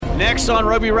Next on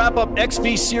Rugby Wrap-Up,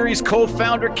 XV Series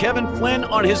co-founder Kevin Flynn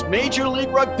on his Major League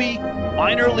Rugby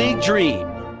minor league dream.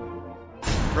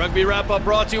 Rugby Wrap-Up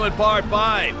brought to you in part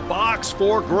by Box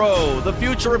for Grow, the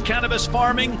future of cannabis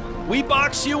farming. We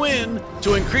box you in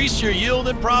to increase your yield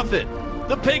and profit.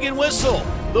 The Pig and Whistle,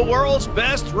 the world's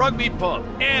best rugby pump.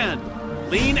 And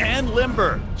Lean and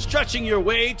Limber, stretching your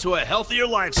way to a healthier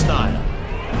lifestyle.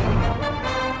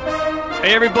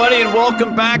 Hey, everybody, and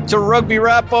welcome back to Rugby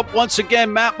Wrap-Up. Once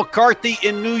again, Matt McCarthy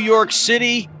in New York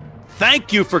City.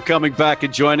 Thank you for coming back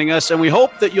and joining us, and we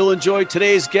hope that you'll enjoy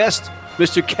today's guest,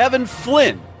 Mr. Kevin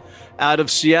Flynn out of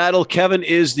Seattle. Kevin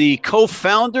is the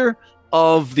co-founder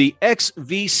of the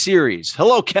XV Series.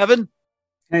 Hello, Kevin.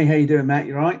 Hey, how you doing, Matt?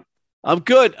 You all right? I'm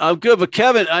good. But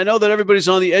Kevin, I know that everybody's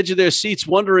on the edge of their seats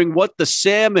wondering what the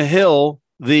Sam Hill,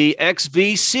 the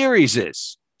XV Series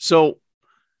is. So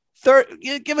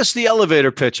give us the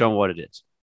elevator pitch on what it is.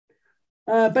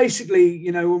 Basically,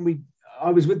 when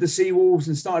I was with the Seawolves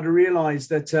and started to realize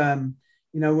that,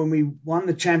 when we won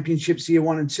the championships year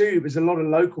 1 and 2, it was a lot of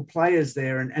local players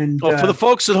there. For the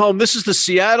folks at home, this is the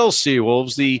Seattle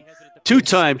Seawolves, the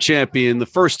two-time champion, the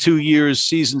first 2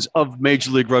 seasons of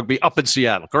Major League Rugby up in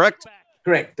Seattle, correct?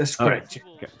 Correct. That's correct.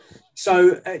 Okay.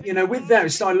 So, with that, we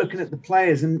started looking at the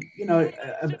players and,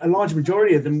 a large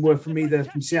majority of them were from either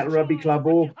from Seattle Rugby Club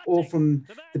or from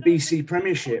the BC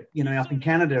Premiership, up in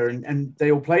Canada, and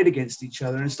they all played against each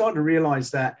other, and started to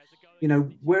realize that,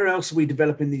 where else are we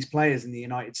developing these players in the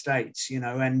United States, the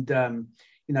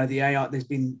AR, there's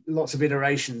been lots of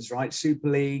iterations, right? Super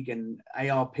League and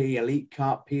ARP, Elite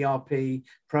Cup, PRP,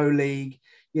 Pro League,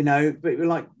 but we're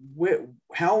like,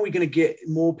 how are we going to get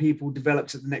more people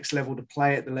developed at the next level to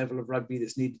play at the level of rugby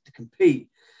that's needed to compete?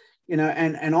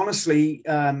 And honestly,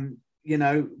 going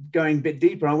a bit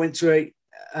deeper, I went to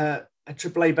a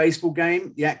AAA baseball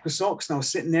game, the Aqua Sox, and I was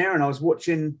sitting there and I was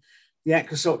watching the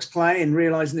Aqua Sox play and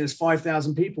realizing there was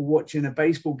 5,000 people watching a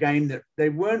baseball game that they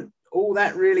weren't all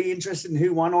that really interested in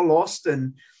who won or lost,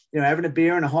 and, having a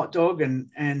beer and a hot dog. And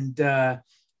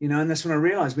that's when I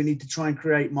realized we need to try and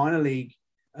create minor league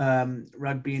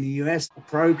rugby in the US, a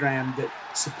program that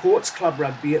supports club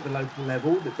rugby at the local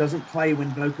level, that doesn't play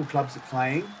when local clubs are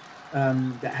playing,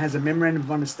 that has a memorandum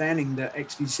of understanding that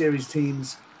XV Series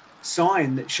teams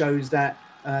sign that shows that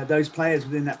those players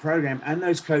within that program and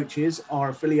those coaches are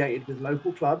affiliated with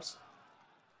local clubs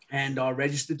and are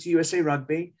registered to USA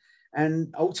Rugby.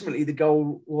 And ultimately, the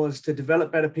goal was to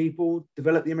develop better people,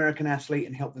 develop the American athlete,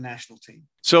 and help the national team.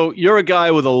 So you're a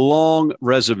guy with a long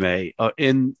resume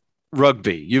in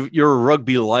rugby. You're a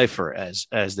rugby lifer,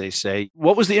 as they say.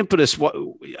 What was the impetus?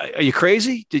 Are you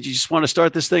crazy? Did you just want to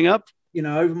start this thing up?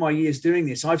 Over my years doing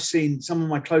this, I've seen some of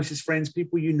my closest friends,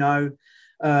 people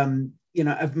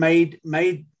have made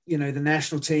the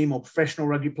national team or professional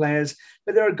rugby players,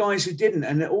 but there are guys who didn't,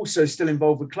 and they're also still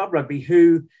involved with club rugby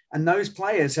and those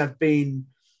players have been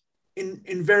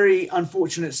in very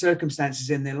unfortunate circumstances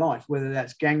in their life, whether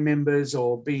that's gang members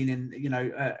or being in,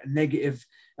 a negative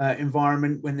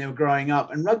environment when they were growing up,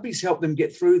 and rugby's helped them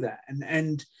get through that.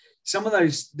 And some of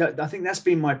those, I think that's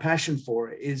been my passion for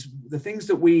it, is the things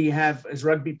that we have as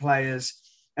rugby players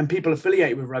and people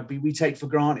affiliated with rugby, we take for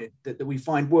granted, that we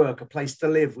find work, a place to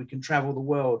live, we can travel the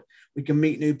world, we can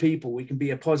meet new people, we can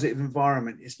be a positive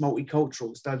environment, it's multicultural,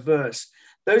 it's diverse.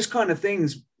 Those kind of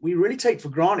things we really take for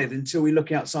granted until we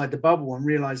look outside the bubble and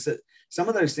realize that some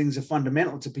of those things are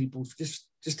fundamental to people just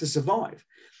to survive.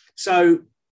 So,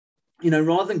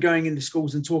 rather than going into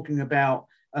schools and talking about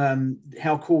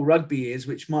how cool rugby is,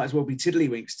 which might as well be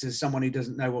tiddlywinks to someone who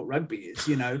doesn't know what rugby is,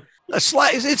 It's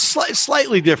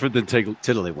slightly different than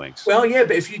tiddlywinks. Well, yeah,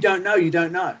 but if you don't know, you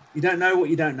don't know. You don't know what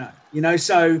you don't know,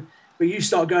 So, but you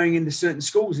start going into certain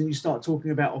schools and you start talking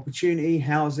about opportunity,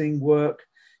 housing, work,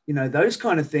 those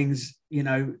kind of things,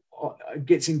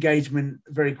 gets engagement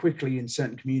very quickly in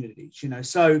certain communities,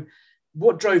 So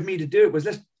what drove me to do it was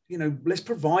let's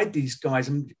provide these guys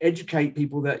and educate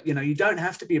people that, you don't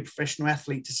have to be a professional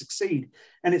athlete to succeed.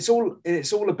 And it's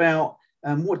all about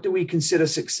what do we consider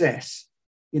success?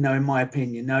 In my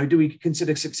opinion, do we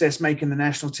consider success making the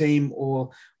national team or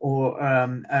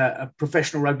a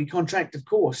professional rugby contract? Of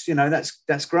course,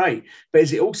 that's great. But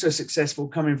is it also successful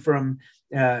coming from,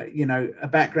 a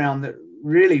background that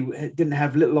really didn't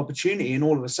have little opportunity, and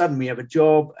all of a sudden we have a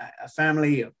job, a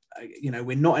family,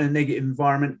 we're not in a negative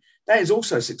environment? That is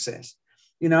also success,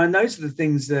 and those are the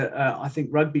things that I think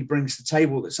rugby brings to the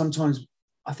table that sometimes,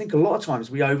 I think a lot of times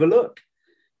we overlook,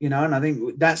 and I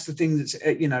think that's the thing that's,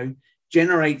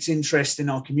 generates interest in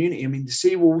our community. I mean, the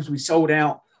Seawolves, we sold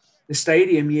out the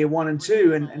stadium year 1 and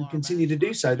 2 and continue to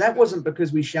do so. That wasn't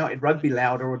because we shouted rugby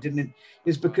louder or didn't.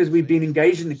 It's because we've been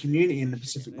engaged in the community in the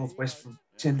Pacific Northwest for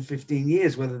 10 to 15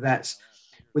 years, whether that's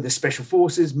with the Special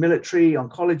Forces, military,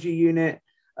 oncology unit,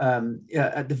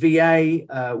 at the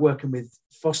VA, working with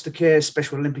foster care,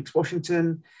 Special Olympics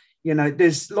Washington.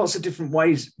 There's lots of different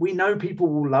ways. We know people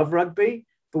will love rugby,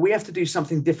 but we have to do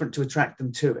something different to attract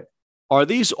them to it. Are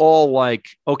these all like,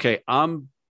 okay, I'm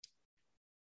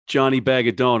Johnny Bag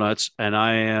of Donuts and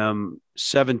I am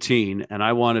 17 and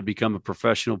I want to become a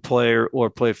professional player or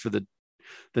play for the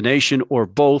nation or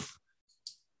both?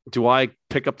 Do I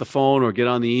pick up the phone or get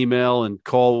on the email and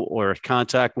call or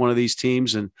contact one of these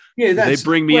teams and they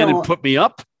bring me in and put me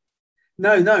up?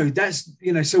 No, that's,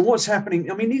 so what's happening?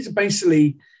 I mean, these are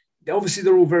basically, obviously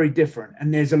they're all very different,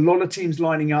 and there's a lot of teams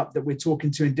lining up that we're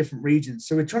talking to in different regions.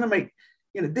 So we're trying to make,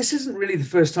 this isn't really the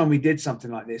first time we did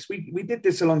something like this. We did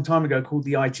this a long time ago called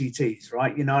the ITTs,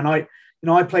 right? And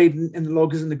I played in the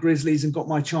Loggers and the Grizzlies and got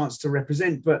my chance to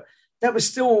represent, but that was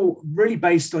still really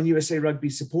based on USA Rugby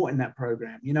supporting that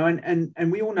program,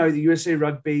 and we all know that USA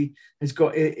Rugby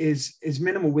is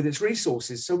minimal with its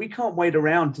resources. So we can't wait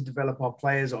around to develop our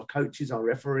players, our coaches, our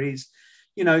referees,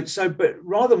 but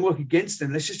rather than work against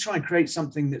them, let's just try and create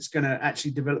something that's going to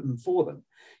actually develop them for them,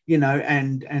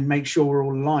 and make sure we're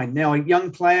all aligned. Now, a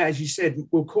young player, as you said,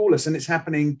 will call us, and it's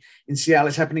happening in Seattle,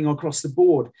 it's happening across the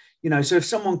board, so if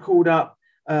someone called up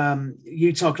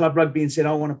Utah Club Rugby and said,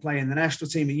 I want to play in the national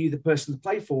team, are you the person to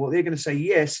play for? They're going to say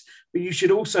yes, but you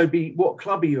should also be, what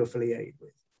club are you affiliated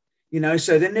with?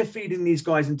 So then they're feeding these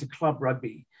guys into club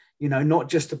rugby, not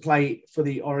just to play for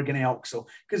the Oregon Elks, or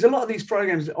because a lot of these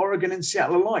programs, Oregon and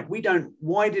Seattle alike,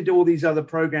 why did all these other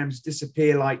programs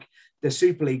disappear like the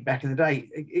Super League back in the day?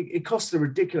 It costs a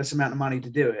ridiculous amount of money to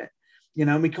do it,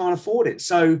 and we can't afford it.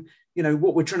 So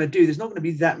what we're trying to do, there's not going to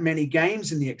be that many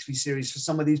games in the XV series for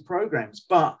some of these programs,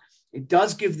 but it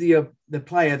does give the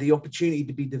player the opportunity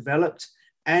to be developed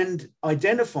and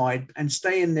identified and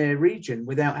stay in their region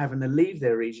without having to leave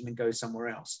their region and go somewhere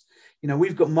else.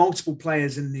 We've got multiple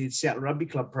players in the Seattle Rugby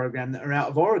Club program that are out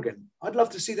of Oregon. I'd love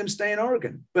to see them stay in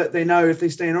Oregon, but they know if they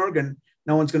stay in Oregon,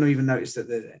 no one's going to even notice that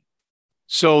they're there.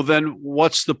 So then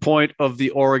what's the point of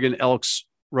the Oregon Elks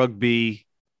rugby?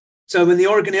 So when the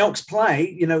Oregon Elks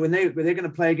play, when they're going to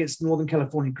play against Northern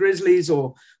California Grizzlies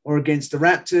or against the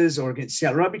Raptors or against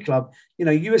Seattle Rugby Club,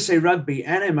 USA Rugby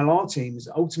and MLR teams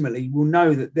ultimately will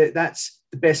know that that's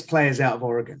the best players out of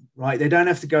Oregon, right? They don't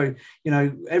have to go,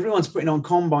 everyone's putting on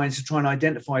combines to try and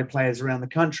identify players around the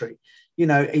country.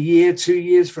 A year, 2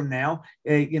 years from now,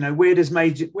 where does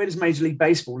Major League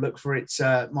Baseball look for its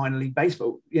minor league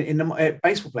baseball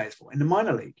baseball players for in the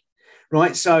minor league?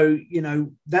 Right. So,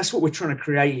 that's what we're trying to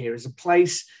create here, is a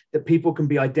place that people can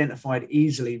be identified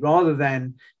easily rather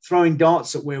than throwing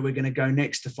darts at where we're going to go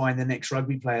next to find the next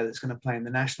rugby player that's going to play in the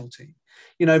national team,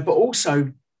 but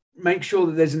also make sure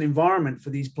that there's an environment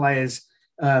for these players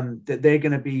that they're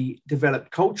going to be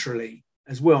developed culturally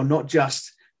as well, not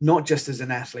just as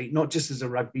an athlete, not just as a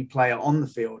rugby player on the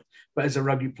field, but as a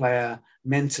rugby player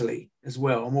mentally as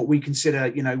well. And what we consider,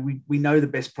 we know the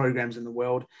best programs in the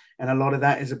world, and a lot of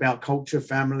that is about culture,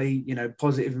 family,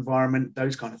 positive environment,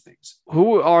 those kind of things.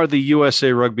 Who are the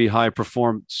USA Rugby High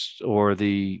Performance or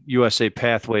the USA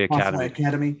Pathway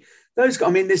Academy? Those,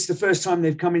 this is the first time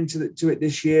they've come into it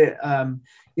this year.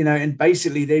 And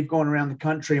basically they've gone around the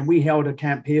country, and we held a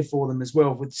camp here for them as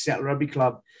well with the Seattle Rugby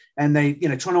Club. And they,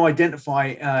 trying to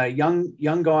identify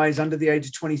young guys under the age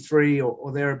of 23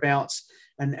 or thereabouts,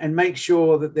 and make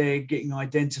sure that they're getting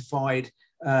identified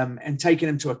and taking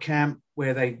them to a camp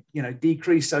where they,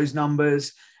 decrease those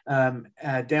numbers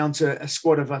down to a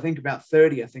squad of, I think, about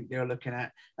 30, I think they're looking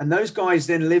at. And those guys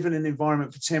then live in an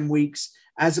environment for 10 weeks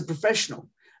as a professional.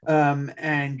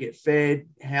 And get fed,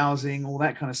 housing, all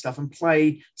that kind of stuff, and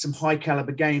play some high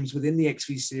caliber games within the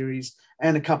XV series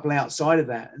and a couple outside of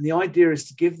that. And the idea is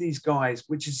to give these guys,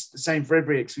 which is the same for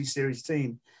every XV series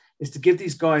team, is to give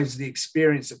these guys the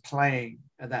experience of playing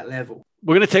at that level.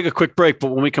 We're going to take a quick break,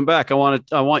 but when we come back, I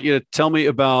want you to tell me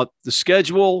about the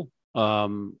schedule,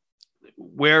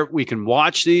 where we can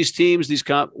watch these teams, these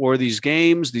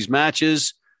games, these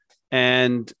matches,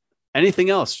 and anything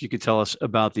else you could tell us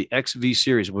about the XV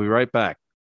series. We'll be right back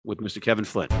with Mr. Kevin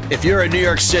Flynn. If you're in New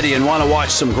York City and want to watch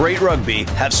some great rugby,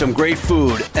 have some great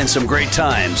food, and some great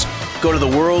times, go to the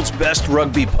world's best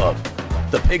rugby pub,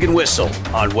 the Pig and Whistle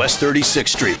on West 36th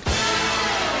Street.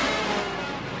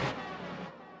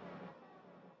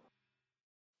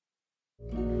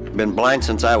 I've been blind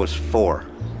since I was 4,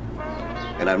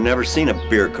 and I've never seen a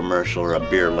beer commercial or a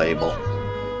beer label.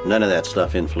 None of that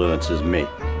stuff influences me.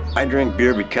 I drink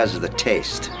beer because of the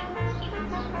taste.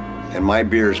 And my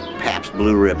beer's Pabst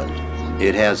Blue Ribbon.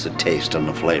 It has the taste and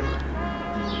the flavor.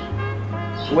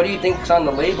 What do you think's on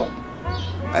the label?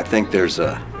 I think there's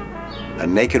a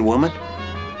naked woman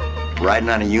riding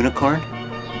on a unicorn,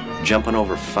 jumping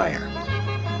over fire.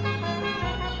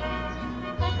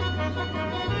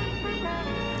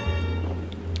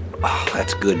 Oh,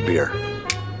 that's good beer.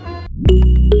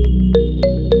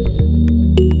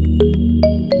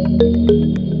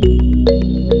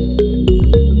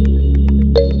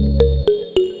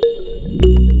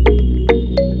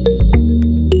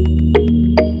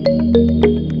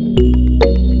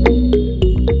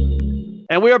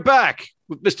 And we are back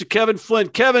with Mr. Kevin Flynn.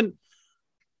 Kevin,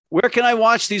 where can I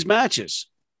watch these matches?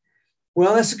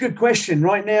 Well, that's a good question.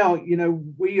 Right now, you know,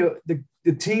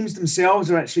 the teams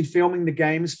themselves are actually filming the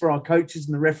games for our coaches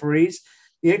and the referees.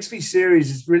 The XV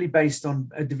series is really based on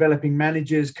developing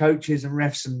managers, coaches, and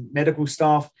refs and medical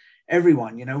staff,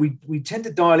 everyone. You know, we tend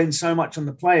to dial in so much on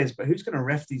the players, but who's going to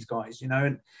ref these guys, you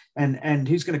know, and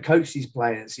who's going to coach these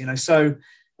players, you know? So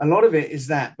a lot of it is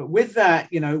that. But with that,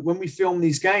 you know, when we film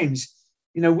these games,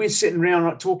 you know, we're sitting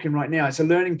around talking right now. It's a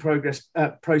learning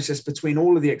process between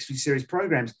all of the XV Series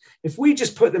programs. If we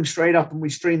just put them straight up and we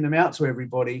stream them out to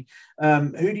everybody,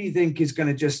 who do you think is going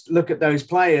to just look at those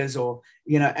players or,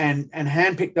 you know, and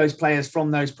handpick those players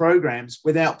from those programs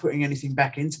without putting anything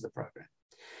back into the program?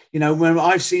 You know, when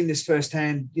I've seen this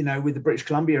firsthand, you know, with the British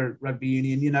Columbia Rugby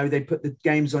Union, you know, they put the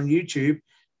games on YouTube.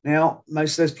 Now,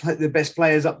 most of the best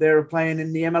players up there are playing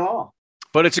in the MLR.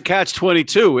 But it's a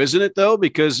catch-22, isn't it, though?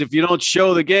 Because if you don't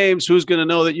show the games, who's going to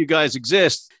know that you guys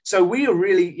exist? So we are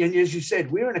really, and as you said,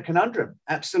 we're in a conundrum.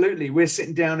 Absolutely. We're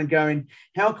sitting down and going,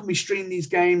 how can we stream these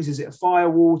games? Is it a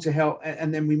firewall to help?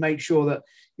 And then we make sure that,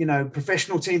 you know,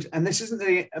 professional teams, and this isn't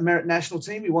the American national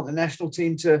team. We want the national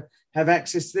team to have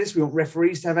access to this. We want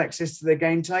referees to have access to their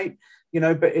game tape, you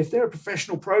know, but if there are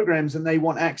professional programs and they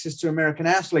want access to American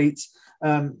athletes,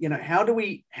 you know, how do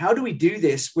we do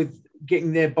this with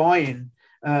getting their buy-in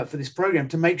for this program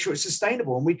to make sure it's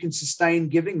sustainable and we can sustain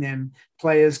giving them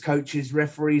players, coaches,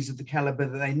 referees of the caliber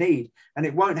that they need? And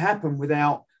it won't happen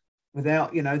without,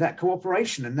 you know, that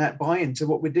cooperation and that buy-in to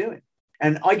what we're doing.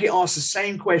 And I get asked the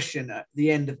same question at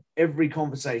the end of every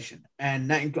conversation.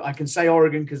 And that, I can say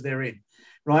Oregon because they're in,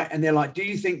 right? And they're like, do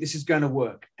you think this is going to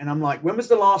work? And I'm like, when was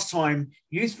the last time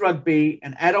youth rugby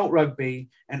and adult rugby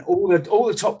and all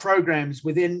the top programs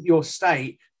within your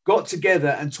state got together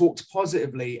and talked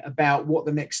positively about what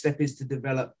the next step is to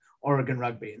develop Oregon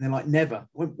rugby? And they're like, never.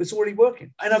 Well, it's already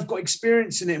working. And I've got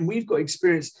experience in it, and we've got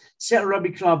experience. Seattle Rugby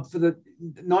Club, for the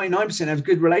 99%, have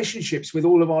good relationships with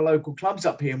all of our local clubs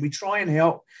up here. And we try and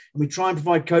help, and we try and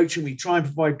provide coaching. We try and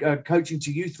provide coaching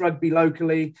to youth rugby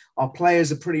locally. Our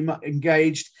players are pretty much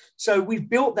engaged. So we've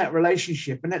built that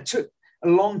relationship, and that took a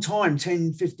long time,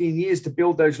 10, 15 years to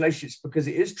build those relationships because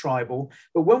it is tribal.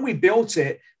 But when we built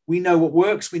it, we know what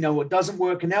works, we know what doesn't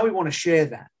work, and now we want to share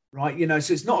that, right? You know,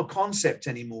 so it's not a concept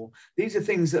anymore. These are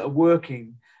things that are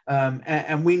working,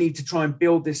 and we need to try and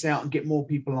build this out and get more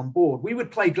people on board. We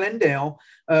would play Glendale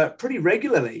pretty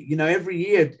regularly, you know, every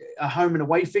year, a home and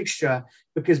away fixture,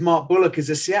 because Mark Bullock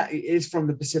is from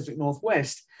the Pacific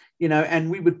Northwest, you know, and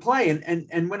we would play.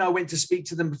 And when I went to speak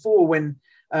to them before, when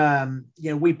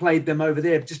you know, we played them over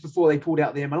there just before they pulled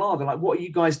out the MLR, they're like, what are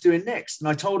you guys doing next? And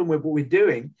I told them what we're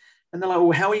doing. And they're like,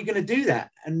 well, how are you going to do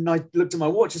that? And I looked at my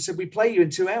watch and said, we play you in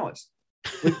 2 hours.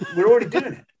 We're already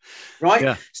doing it. Right.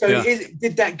 Yeah, so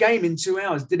did that game in 2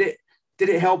 hours. Did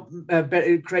it help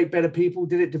create better people?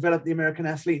 Did it develop the American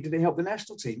athlete? Did it help the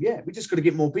national team? Yeah. We just got to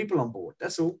get more people on board.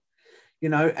 That's all, you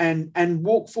know, and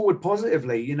walk forward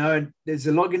positively, you know, and there's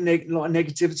a lot of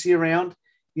negativity around,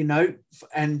 you know,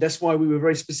 and that's why we were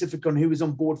very specific on who was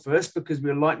on board first, because we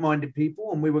were like-minded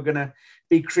people and we were going to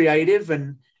be creative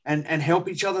and help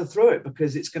each other through it,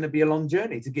 because it's going to be a long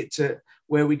journey to get to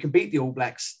where we can beat the All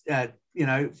Blacks, you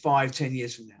know, 5-10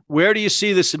 years from now. Where do you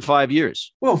see this in 5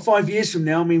 years? Well, 5 years from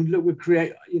now, I mean, look, we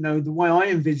create, you know, the way I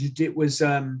envisaged it was,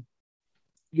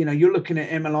 you know, you're looking at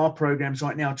MLR programs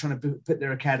right now trying to put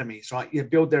their academies, right? You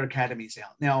build their academies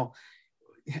out. Now,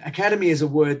 academy is a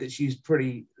word that's used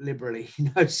pretty liberally,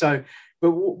 you know, so,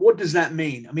 but what does that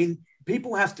mean? I mean,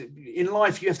 people have to, in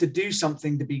life, you have to do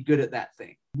something to be good at that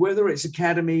thing. Whether it's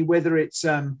academy, whether it's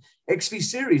XV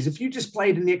series, if you just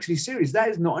played in the XV series, that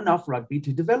is not enough rugby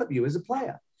to develop you as a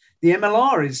player. The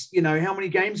MLR is, you know, how many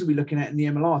games are we looking at in the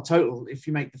MLR total if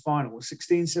you make the final?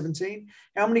 16, 17?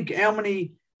 How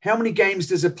many games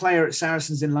does a player at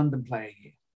Saracens in London play a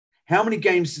year? How many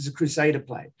games does a Crusader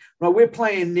play? Right, we're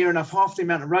playing near enough half the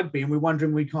amount of rugby, and we're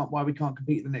wondering why we can't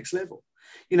compete at the next level.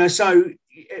 You know, so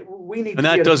we need. And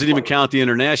that doesn't even count the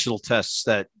international tests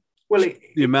that Well,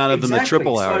 the amount of them that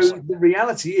triple hours. So the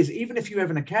reality is, even if you have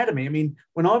an academy, I mean,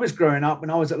 when I was growing up, when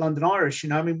I was at London Irish,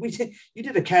 I mean, you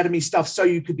did academy stuff so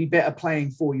you could be better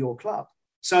playing for your club.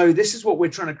 So this is what we're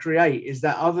trying to create, is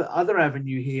that other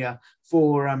avenue here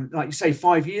for, like you say,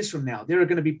 5 years from now, there are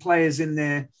going to be players in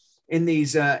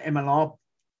these MLR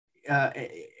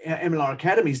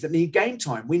academies that need game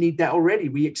time. We need that already.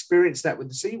 We experienced that with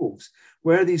the Seawolves.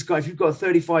 Where are these guys? If you've got a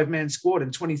 35-man squad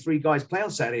and 23 guys play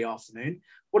on Saturday afternoon,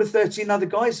 what do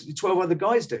 12 other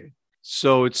guys do?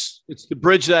 So it's to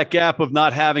bridge that gap of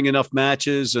not having enough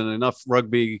matches and enough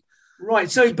rugby. Right.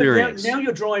 So, experience. But now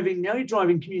you're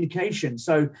driving communication.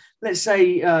 So let's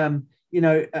say,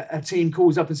 a team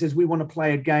calls up and says, we want to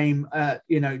play a game,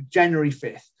 January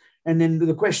 5th. And then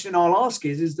the question I'll ask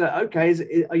is that,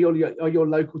 okay, are your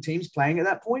local teams playing at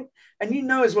that point? And you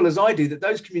know as well as I do that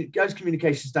those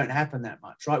communications don't happen that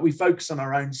much, right? We focus on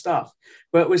our own stuff.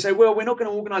 But we say, well, we're not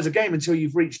going to organise a game until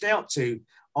you've reached out to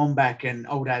ONBAC and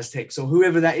Old Aztecs or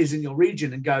whoever that is in your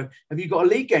region and go, have you got a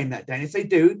league game that day? And if they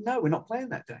do, no, we're not playing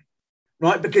that day,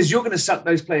 right? Because you're going to suck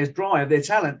those players dry of their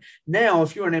talent. Now,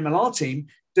 if you're an MLR team,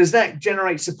 does that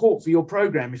generate support for your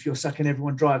program if you're sucking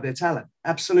everyone dry of their talent?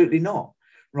 Absolutely not.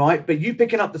 Right. But you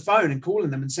picking up the phone and calling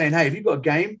them and saying, hey, have you got a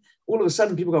game? All of a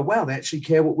sudden people go, wow, they actually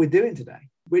care what we're doing today.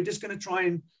 We're just going to try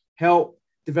and help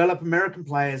develop American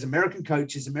players, American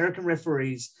coaches, American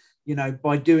referees,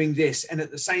 by doing this. And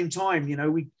at the same time,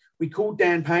 we called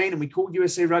Dan Payne and we called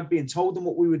USA Rugby and told them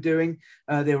what we were doing.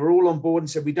 They were all on board and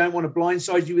said, we don't want to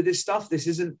blindside you with this stuff. This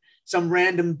isn't some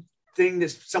random thing that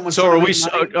someone's. So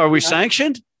are we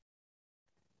sanctioned?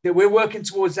 That we're working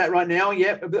towards that right now.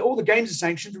 Yeah, but all the games are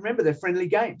sanctioned. Remember, they're friendly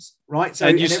games, right? So,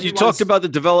 and you talked about the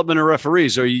development of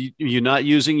referees. Are you not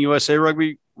using USA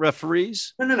Rugby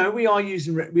referees? No. We are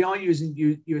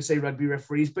using USA Rugby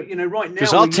referees, but right now,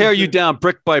 because I'll tear you down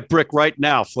brick by brick right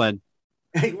now, Flynn.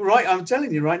 Right, I'm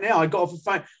telling you right now. I got off a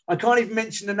phone. I can't even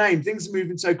mention the name. Things are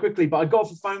moving so quickly, but I got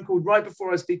off a phone call right before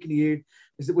I was speaking to you.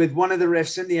 Is that with one of the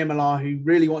refs in the MLR who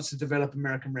really wants to develop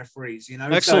American referees?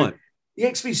 Excellent. So, the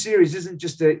XV series isn't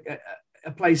just a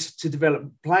place to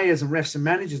develop players and refs and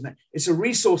managers. It's a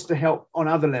resource to help on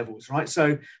other levels, right?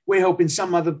 So we're helping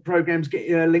some other programs get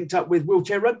linked up with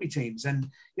wheelchair rugby teams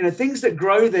and, things that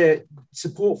grow their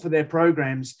support for their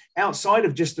programs outside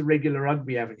of just the regular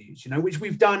rugby avenues, which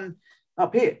we've done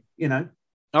up here,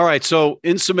 All right. So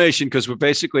in summation, because we're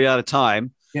basically out of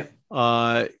time, yep.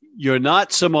 You're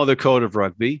not some other code of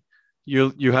rugby.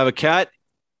 You have a cat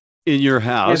in your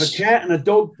house. We have a cat and a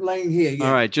dog laying here. Yeah.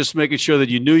 All right, just making sure that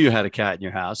you knew you had a cat in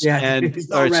your house. Yeah, and it's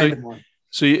not a random one.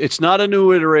 So it's not a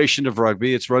new iteration of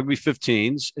rugby. It's rugby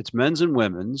 15s. It's men's and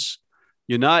women's.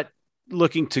 You're not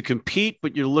looking to compete,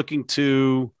 but you're looking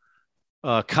to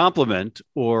complement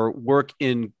or work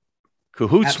in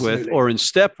cahoots Absolutely. with or in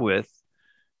step with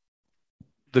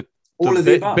all of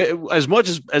the above. As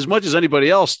much as anybody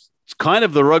else. It's kind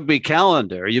of the rugby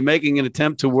calendar. You're making an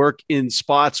attempt to work in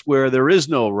spots where there is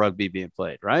no rugby being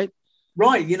played, right?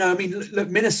 Right. Look,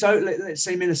 Minnesota, let's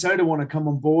say Minnesota want to come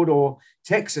on board or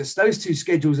Texas, those two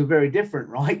schedules are very different,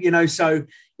 right?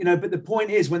 But the point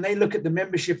is when they look at the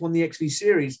membership on the XV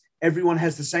series, everyone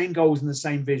has the same goals and the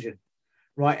same vision,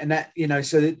 right? And that,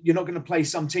 so that you're not going to play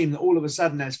some team that all of a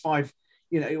sudden has 5,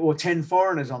 or 10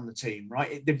 foreigners on the team,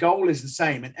 right? The goal is the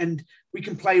same. And we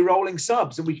can play rolling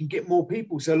subs and we can get more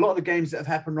people. So a lot of the games that have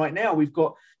happened right now, we've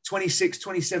got 26,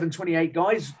 27, 28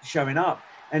 guys showing up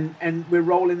and we're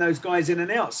rolling those guys in and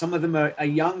out. Some of them are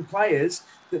young players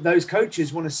that those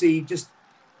coaches want to see just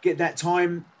get that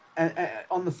time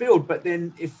on the field. But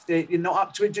then if you're not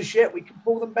up to it just yet, we can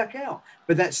pull them back out.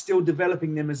 But that's still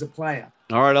developing them as a player.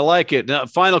 All right, I like it. Now,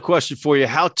 final question for you.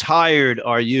 How tired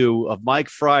are you of Mike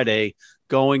Friday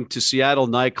going to Seattle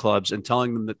nightclubs and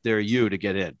telling them that they're you to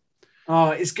get in? Oh,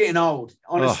 it's getting old.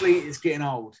 Honestly, It's getting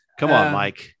old. Come on,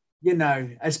 Mike.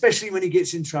 Especially when he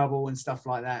gets in trouble and stuff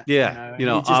like that. Yeah.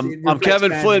 I'm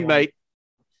Kevin Flynn, mate.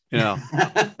 No,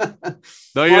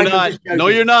 you're not. No,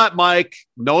 you're not, Mike.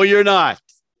 No, you're not.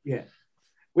 Yeah.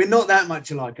 We're not that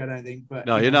much alike, I don't think. But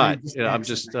no, you're not. I'm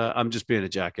just being a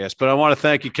jackass. But I want to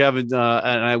thank you, Kevin, and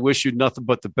I wish you nothing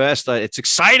but the best. It's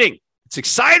exciting. It's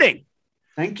exciting.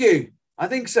 Thank you. I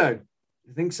think so.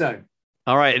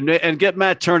 All right, and get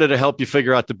Matt Turner to help you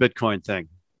figure out the Bitcoin thing.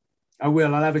 I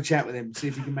will. I'll have a chat with him, see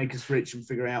if he can make us rich and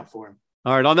figure it out for him.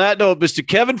 All right. On that note, Mr.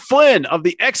 Kevin Flynn of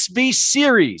the XV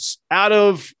Series out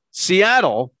of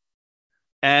Seattle.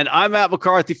 And I'm Matt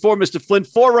McCarthy for Mr. Flynn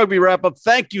for Rugby Wrap-Up.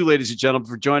 Thank you, ladies and gentlemen,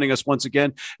 for joining us once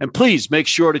again. And please make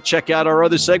sure to check out our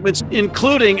other segments,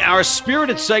 including our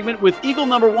spirited segment with Eagle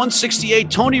number 168,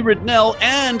 Tony Ridnell,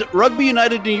 and Rugby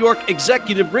United New York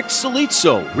executive Rick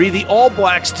Solizzo, re the All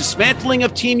Blacks dismantling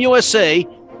of Team USA,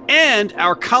 and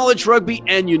our college rugby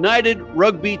and United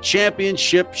Rugby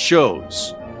Championship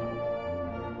shows.